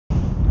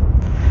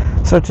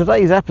So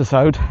today's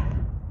episode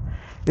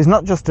is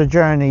not just a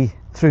journey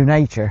through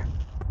nature,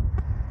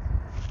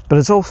 but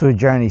it's also a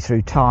journey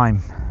through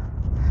time,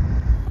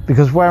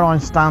 because where I'm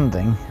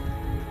standing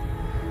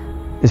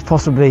is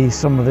possibly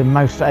some of the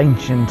most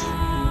ancient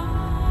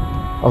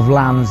of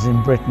lands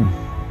in Britain,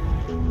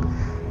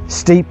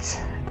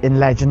 steeped in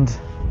legend,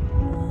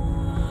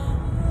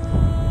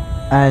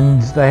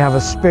 and they have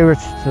a spirit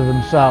to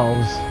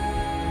themselves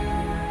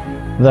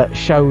that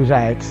shows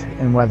out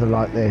in weather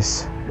like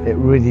this. It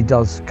really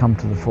does come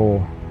to the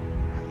fore.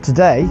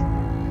 Today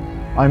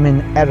I'm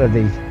in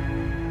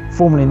Eryri,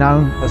 formerly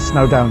known as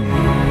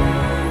Snowdonia.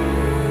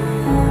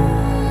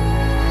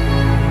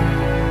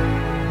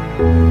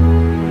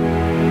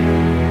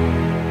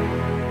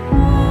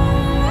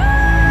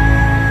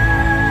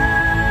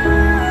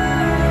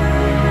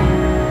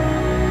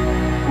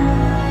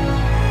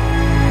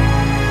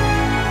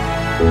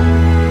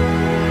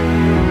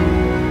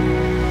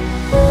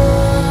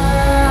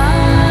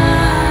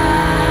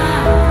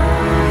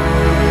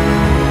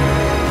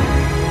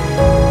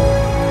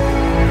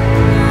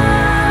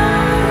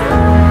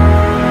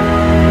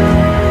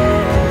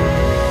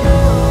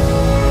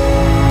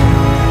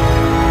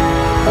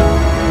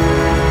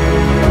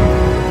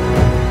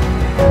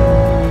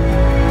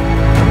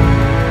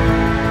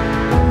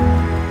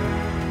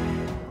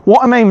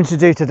 What I'm aiming to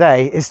do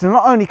today is to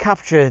not only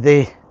capture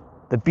the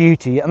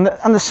beauty and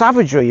the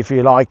savagery, if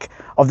you like,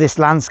 of this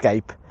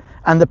landscape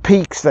and the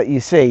peaks that you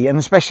see, and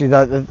especially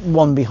the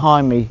one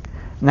behind me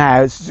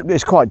now,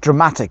 it's quite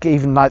dramatic.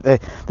 Even like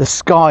the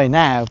sky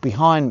now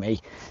behind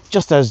me,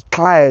 just as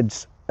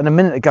clouds, and a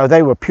minute ago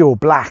they were pure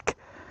black,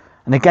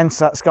 and against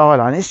that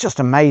skyline it's just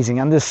amazing.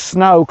 And there's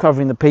snow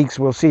covering the peaks,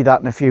 we'll see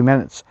that in a few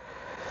minutes.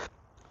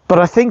 But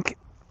I think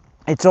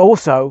it's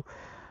also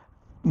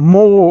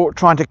more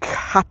trying to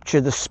capture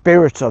the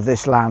spirit of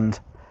this land.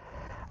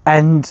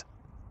 And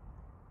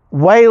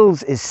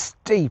Wales is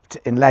steeped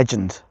in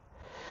legend.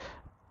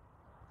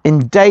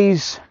 In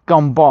days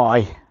gone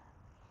by,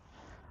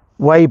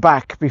 way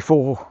back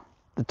before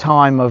the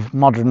time of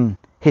modern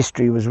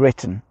history was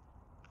written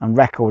and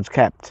records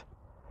kept,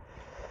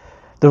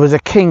 there was a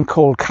king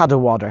called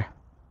Cadwalader.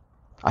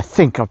 I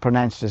think I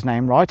pronounced his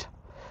name right.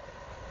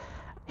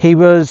 He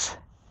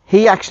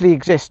actually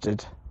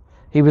existed.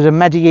 He was a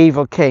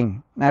medieval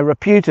king. Now,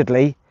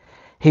 reputedly,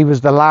 he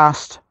was the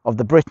last of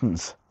the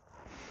Britons.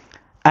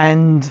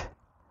 And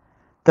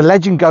the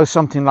legend goes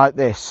something like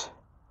this,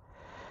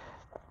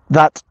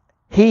 that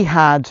he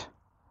had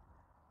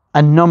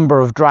a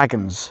number of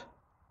dragons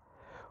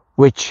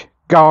which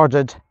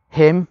guarded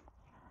him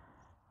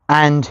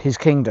and his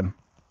kingdom.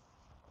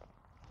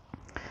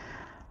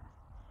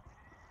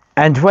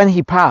 And when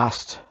he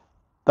passed,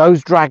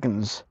 those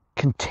dragons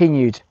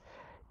continued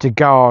to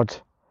guard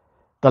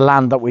the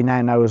land that we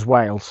now know as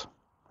Wales.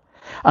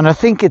 And I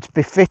think it's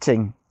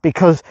befitting,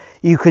 because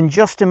you can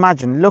just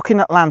imagine,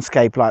 looking at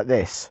landscape like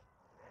this,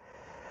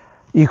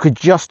 you could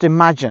just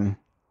imagine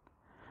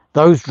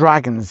those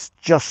dragons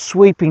just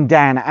sweeping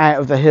down out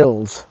of the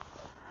hills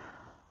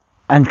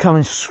and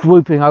coming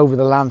swooping over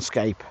the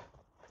landscape,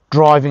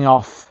 driving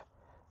off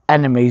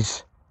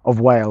enemies of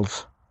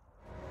Wales.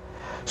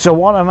 So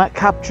what I'm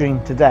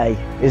capturing today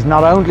is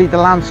not only the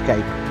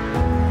landscape,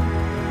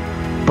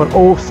 but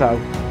also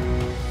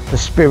the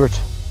spirit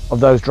of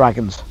those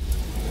dragons.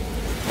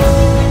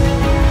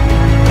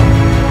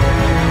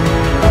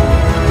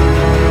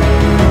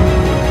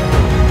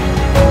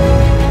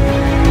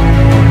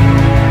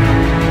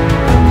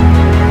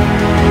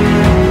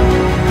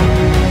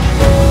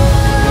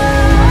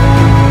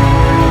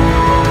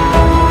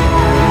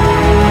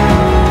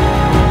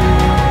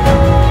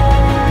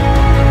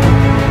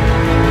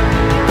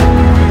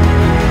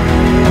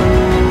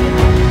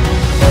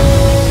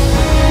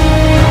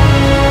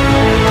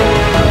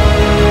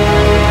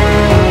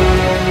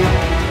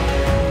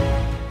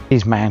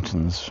 These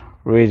mountains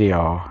really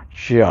are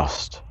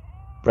just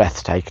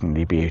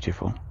breathtakingly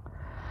beautiful.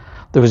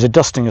 There was a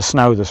dusting of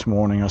snow this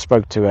morning. I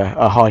spoke to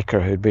a hiker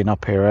who'd been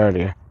up here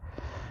earlier,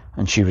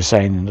 and she was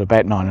saying at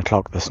about 9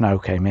 o'clock the snow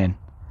came in.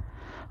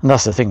 And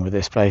that's the thing with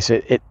this place,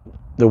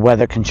 the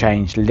weather can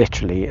change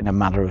literally in a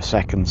matter of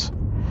seconds.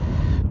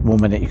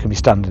 One minute you can be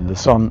standing in the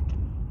sun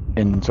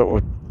in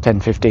sort of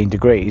 10-15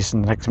 degrees,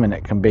 and the next minute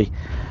it can be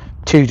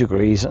 2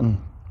 degrees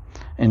and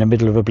in the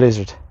middle of a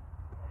blizzard.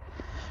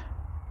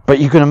 But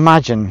you can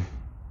imagine,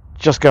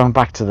 just going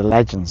back to the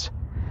legends,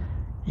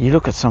 you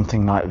look at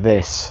something like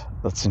this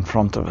that's in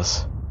front of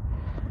us,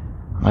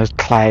 and those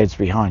clouds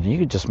behind you, you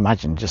could just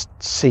imagine just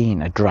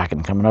seeing a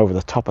dragon coming over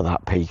the top of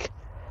that peak.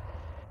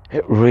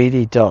 It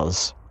really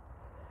does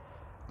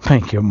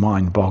make your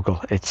mind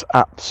boggle. It's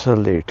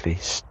absolutely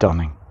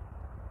stunning.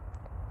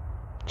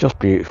 Just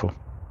beautiful.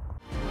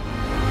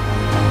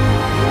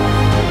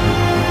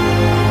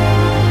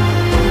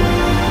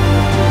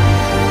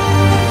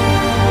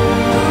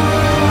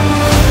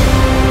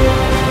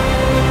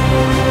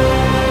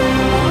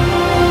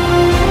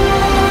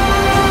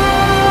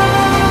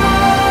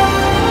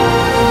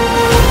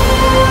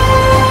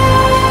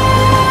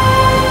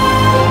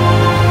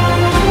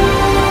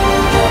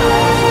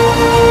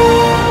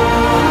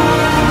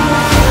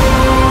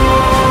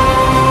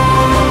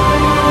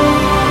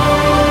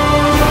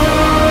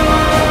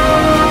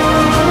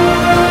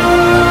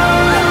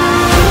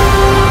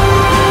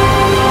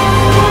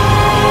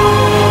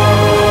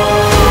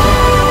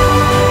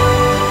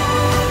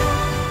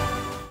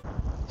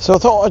 So I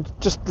thought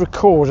I'd just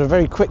record a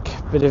very quick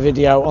bit of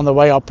video on the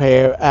way up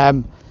here.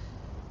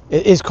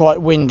 It is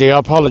quite windy, I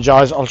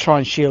apologise, I'll try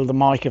and shield the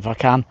mic if I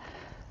can.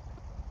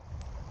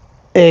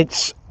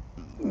 It's,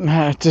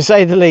 to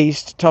say the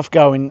least, tough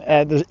going.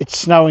 It's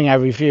snowing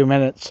every few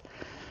minutes,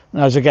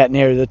 and as I get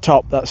nearer the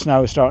top that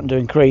snow is starting to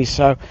increase.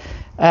 So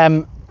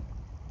the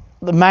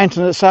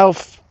mountain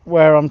itself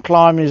where I'm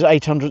climbing is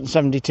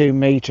 872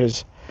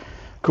 metres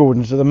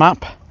according to the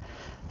map.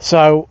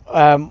 So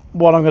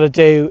what I'm going to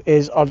do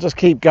is I'll just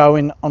keep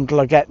going until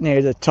I get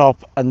near the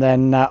top, and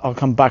then I'll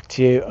come back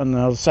to you and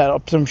I'll set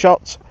up some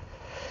shots.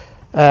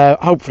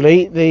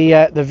 Hopefully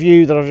the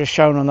view that I've just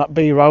shown on that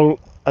B-roll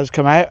has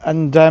come out,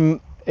 and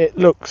it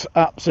looks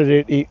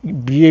absolutely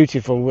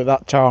beautiful with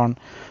that tarn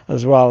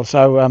as well.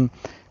 So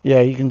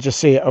yeah, you can just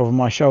see it over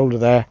my shoulder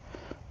there.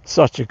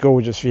 Such a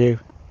gorgeous view,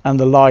 and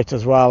the light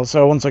as well.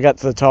 So once I get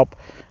to the top,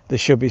 there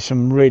should be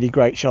some really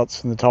great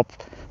shots from the top.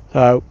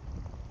 So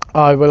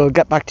I will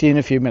get back to you in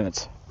a few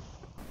minutes.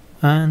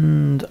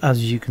 And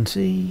as you can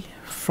see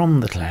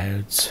from the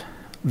clouds,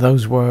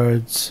 those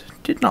words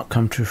did not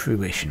come to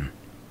fruition,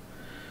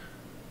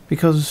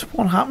 because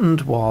what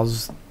happened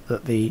was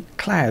that the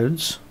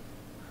clouds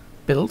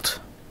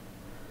built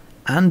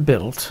and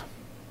built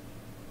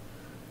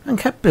and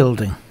kept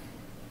building.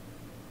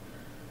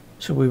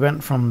 So we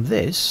went from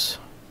this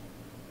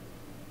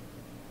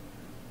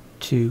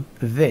to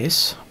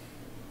this,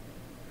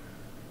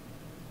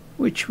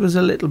 which was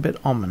a little bit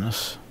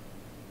ominous,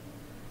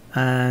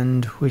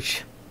 and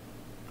which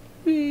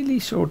really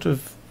sort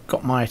of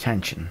got my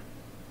attention.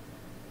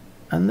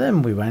 And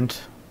then we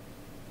went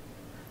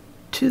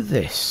to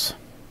this.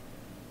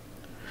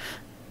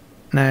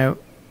 Now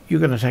you're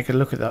going to take a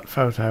look at that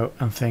photo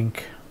and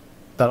think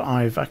that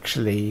I've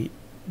actually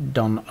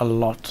done a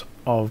lot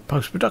of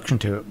post-production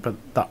to it, but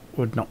that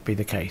would not be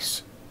the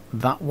case.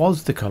 That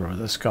was the colour of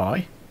the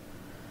sky.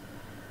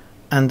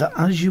 And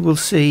as you will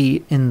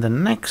see in the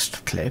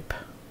next clip,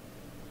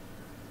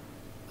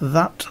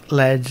 that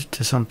led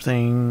to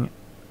something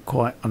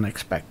quite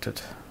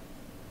unexpected.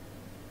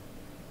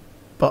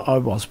 But I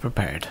was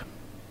prepared.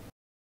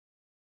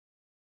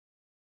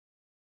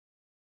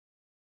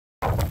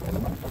 I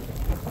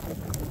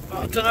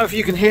don't know if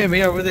you can hear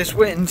me over this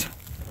wind.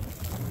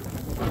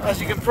 As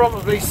you can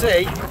probably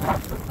see,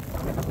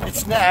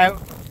 it's now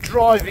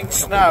driving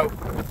snow.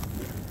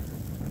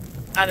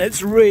 And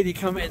it's really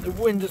come in. The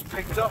wind has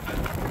picked up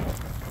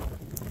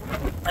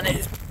and it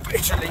is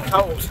bitterly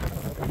cold.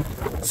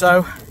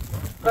 So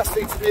best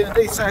thing to do in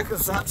these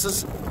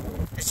circumstances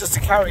is just to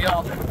carry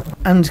on.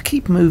 And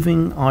keep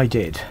moving I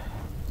did.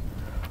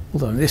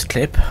 Although in this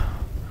clip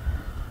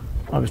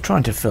I was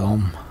trying to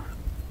film,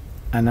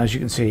 and as you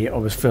can see I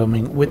was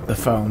filming with the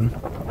phone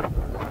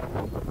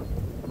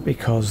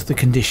because the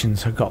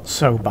conditions had got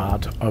so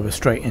bad I was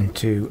straight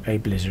into a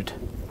blizzard.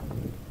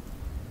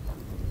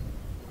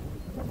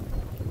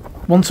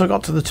 Once I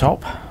got to the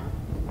top,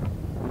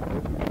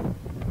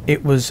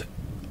 it was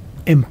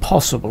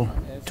impossible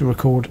to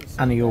record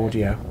any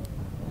audio.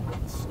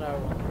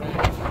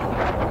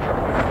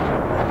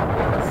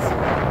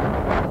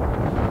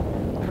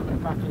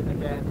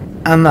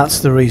 And that's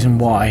the reason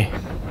why.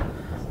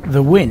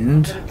 The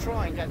wind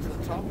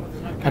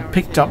had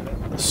picked up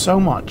so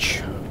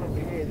much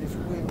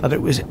that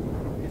it was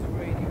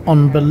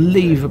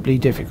unbelievably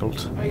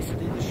difficult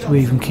to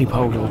even keep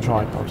hold of the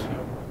tripod.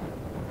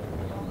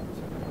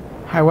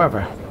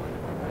 However,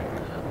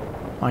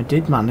 I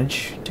did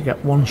manage to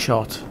get one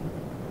shot,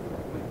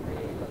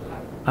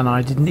 and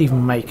I didn't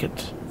even make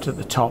it to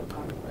the top,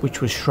 which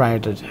was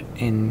shrouded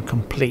in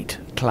complete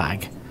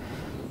clag.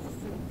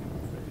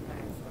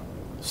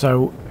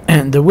 So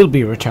there will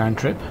be a return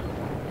trip,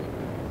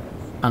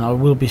 and I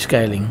will be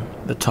scaling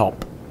the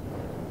top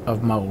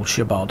of Mole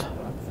Shabod,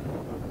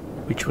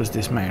 which was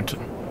this mountain.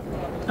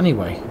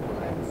 Anyway,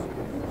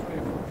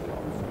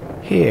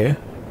 here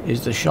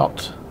is the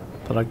shot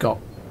that I got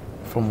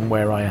from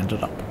where I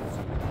ended up.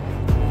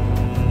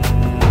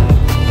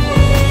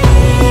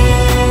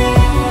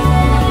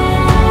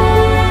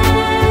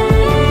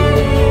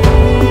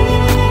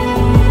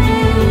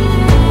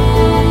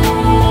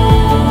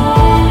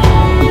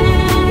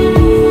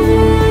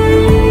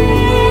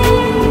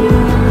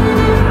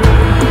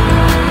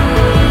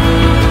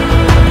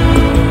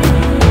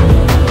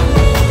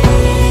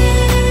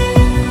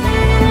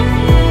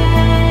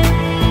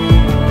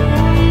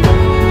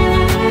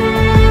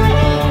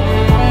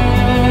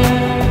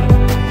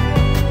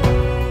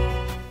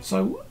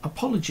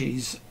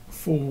 Apologies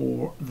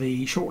for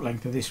the short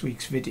length of this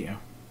week's video.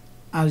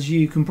 As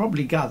you can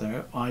probably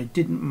gather, I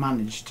didn't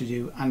manage to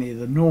do any of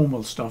the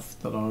normal stuff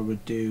that I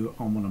would do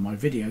on one of my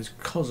videos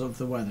because of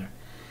the weather.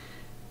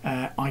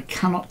 I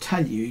cannot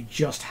tell you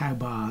just how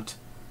bad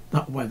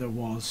that weather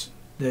was.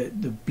 The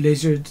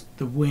blizzard,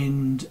 the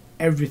wind,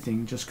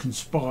 everything just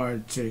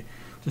conspired to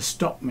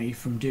stop me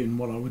from doing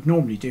what I would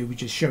normally do,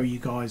 which is show you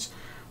guys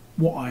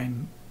what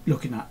I'm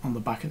looking at on the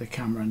back of the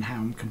camera and how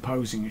I'm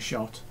composing a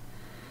shot.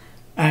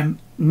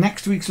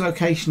 Next week's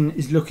location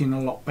is looking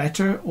a lot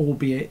better,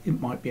 albeit it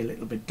might be a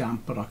little bit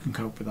damp, but I can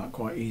cope with that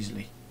quite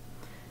easily.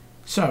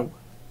 So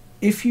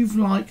if you've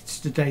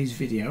liked today's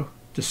video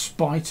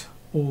despite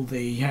all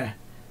the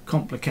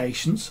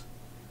complications,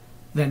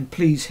 then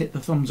please hit the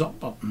thumbs up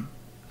button,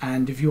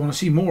 and if you want to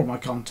see more of my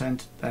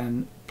content,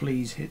 then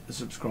please hit the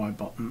subscribe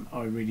button.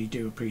 I really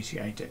do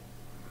appreciate it.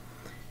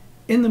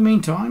 In the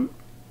meantime,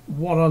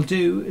 what I'll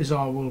do is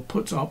I will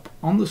put up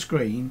on the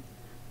screen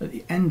at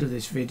the end of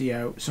this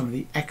video some of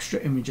the extra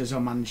images I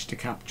managed to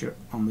capture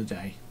on the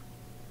day.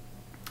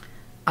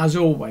 As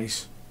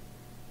always,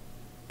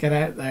 get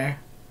out there,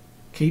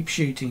 keep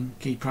shooting,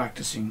 keep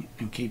practicing,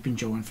 and keep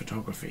enjoying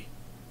photography.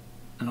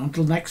 And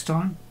until next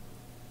time,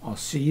 I'll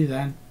see you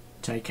then.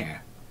 Take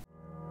care.